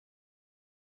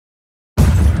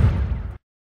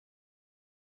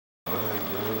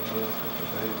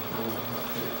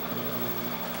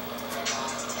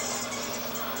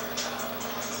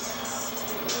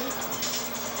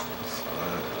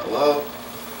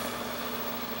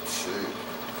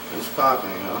was popping,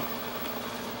 yo.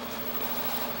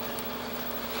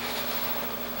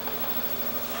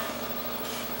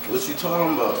 What you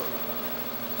talking about?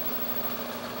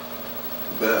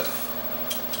 Beth.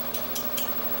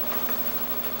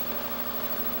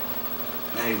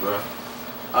 Hey, bro.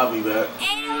 I'll be back.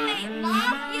 Hey,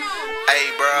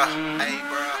 bro.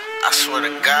 I swear to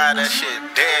God, that shit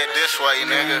dead this way,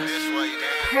 nigga.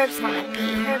 Herbs on a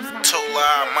beat. Too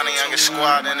loud, money on your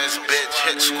squad in this bitch.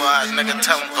 Hit squad, nigga,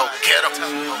 tell him go get him.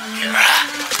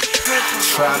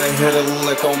 Try to hit a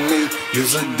lick on me,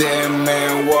 use a damn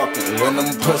man walking. When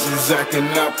them pussies acting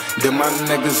up, then my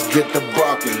niggas get the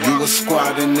barking. You a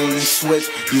squad and then you switch,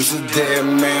 use a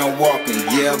damn man walking.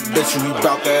 Yeah, bitch, we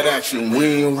bout that action,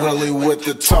 we ain't really with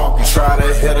the talking. Try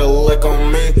to hit a lick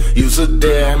on me, use a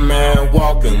damn man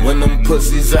walking. When them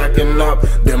pussies acting up,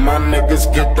 then my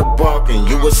niggas get the barking.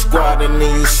 You a squad and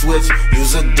then you switch,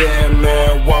 use a damn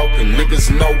man walking. Niggas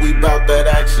know we bout that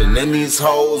action, and these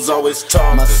hoes always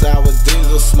talking. My sour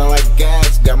diesel smell like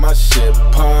gas, got my shit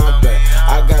pumping.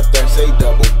 I got that, say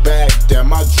double back, damn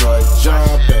my droid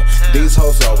jumping. These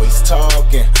hoes always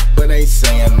talking, but ain't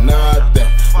saying nothing.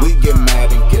 We get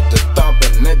mad and get the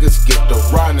thumping, niggas get the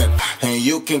running. And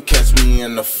you can catch me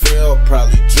in the field,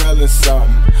 probably drilling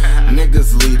something.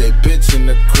 Niggas leave they bitch in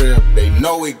the crib, they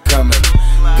know we coming.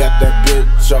 Got that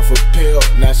bitch off a pill,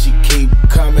 now she keep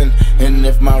coming. And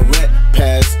if my rent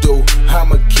pass due,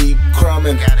 I'ma keep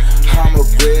crumbing. I'm a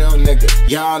real nigga,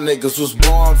 y'all niggas was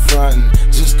born frontin'.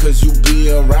 Just cause you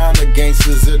be around the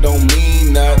gangsters, it don't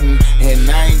mean nothing. And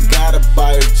I ain't gotta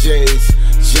buy her J's,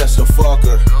 just a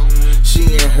fucker. She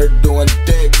in her doing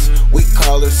dicks, we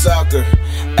call her sucker.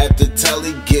 At the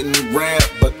telly getting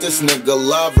rent, but this nigga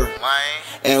love her.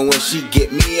 And when she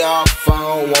get me off, I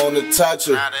don't wanna touch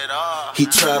her. He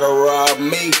try to rob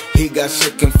me, he got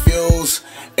shit confused.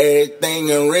 Everything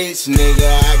in reach, nigga,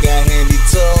 I got handy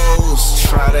tools.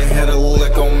 Try to hit a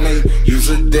lick on me, use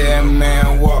a damn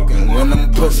man walking. When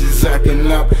them pussies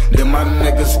acting up, then my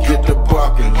niggas get the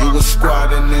barking. You a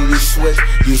squad and then you switch,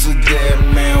 use a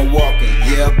damn man walking.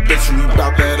 Yeah, bitch, we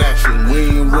bout that action,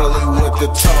 we ain't really with the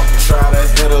talking. Try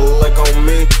to hit a lick on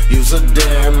me, use a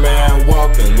damn man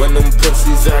walking. When them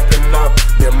pussies acting up,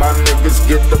 then my niggas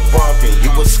get the barking.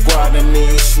 You a squad and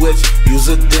then you switch, use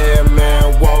a damn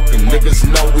man walking. Niggas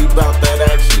know we bout that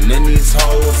action, and these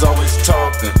hoes always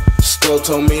talking. Skull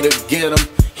told me to get him,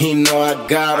 he know I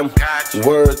got him.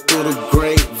 Word through the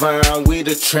grapevine, we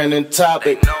the trending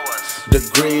topic.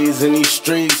 Degrees in these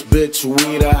streets, bitch,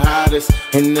 we the hottest.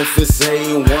 And if it's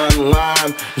A1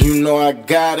 line, you know I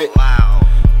got it.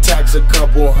 Tax a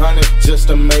couple hundred just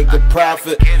to make a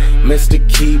profit. Mr.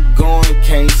 Keep going,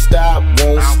 can't stop,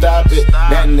 won't stop it.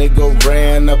 That nigga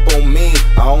ran up on me,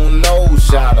 I don't know,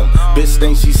 shot him. Bitch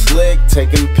think she slick,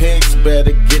 taking pics,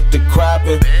 better get the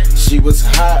cropping. She was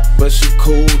hot, but she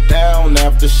cooled down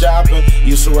after shopping.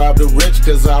 Used to rob the rich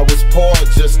cause I was poor,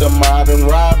 just a modern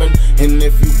Robin. And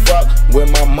if you fuck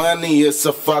with my money, it's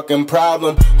a fucking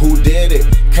problem. Who did it?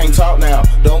 Can't talk now,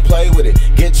 don't play with it.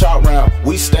 Get chalk round,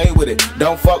 we stay with it.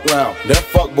 Don't fuck round, them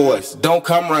fuck boys, don't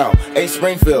come round. A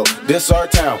Springfield, this our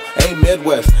town. A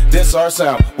Midwest, this our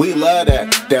sound. We love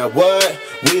that, that what?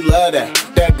 We love that,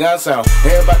 that gun sound.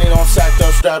 Everybody don't sacked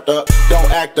up, strapped up,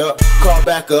 don't act up, call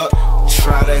back up.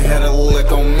 Try to hit a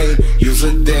lick on me, use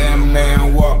a damn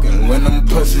man walking. When them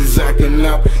pussies acting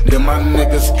up, then my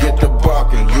niggas get the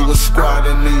barking. You a squad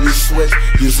and then you switch,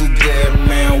 use a damn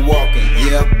man walking.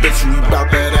 Yeah, bitch, we bout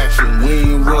that action,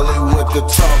 we ain't really with the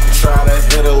talking. Try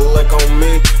to hit a lick on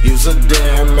me, use a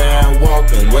damn man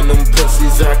walking. When them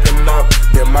pussies acting up,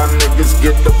 then my niggas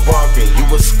get the barking.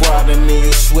 You a squad and then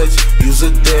you switch, use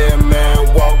a damn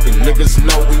man walking. Niggas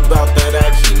know we bout that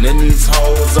action, and these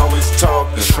hoes always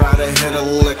talking. Try to hit a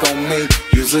lick on me,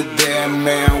 use a damn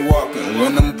man walking.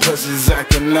 When them pussies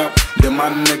acting up, then my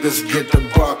niggas get the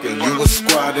barking. You a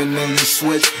squad and then you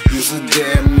switch, use a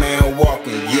damn man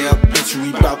walking. Yeah, bitch,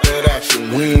 we bout that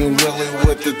action, we ain't really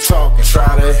with the talking.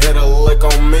 Try to hit a lick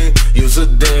on me, use a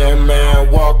damn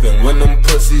man walking. When them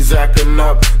pussies acting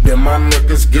up, then my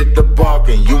niggas get the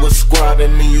barking. You a squad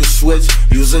and then you switch,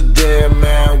 use a damn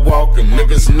man walking.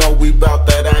 Niggas know we bout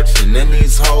that action, and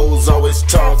these hoes always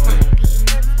talking.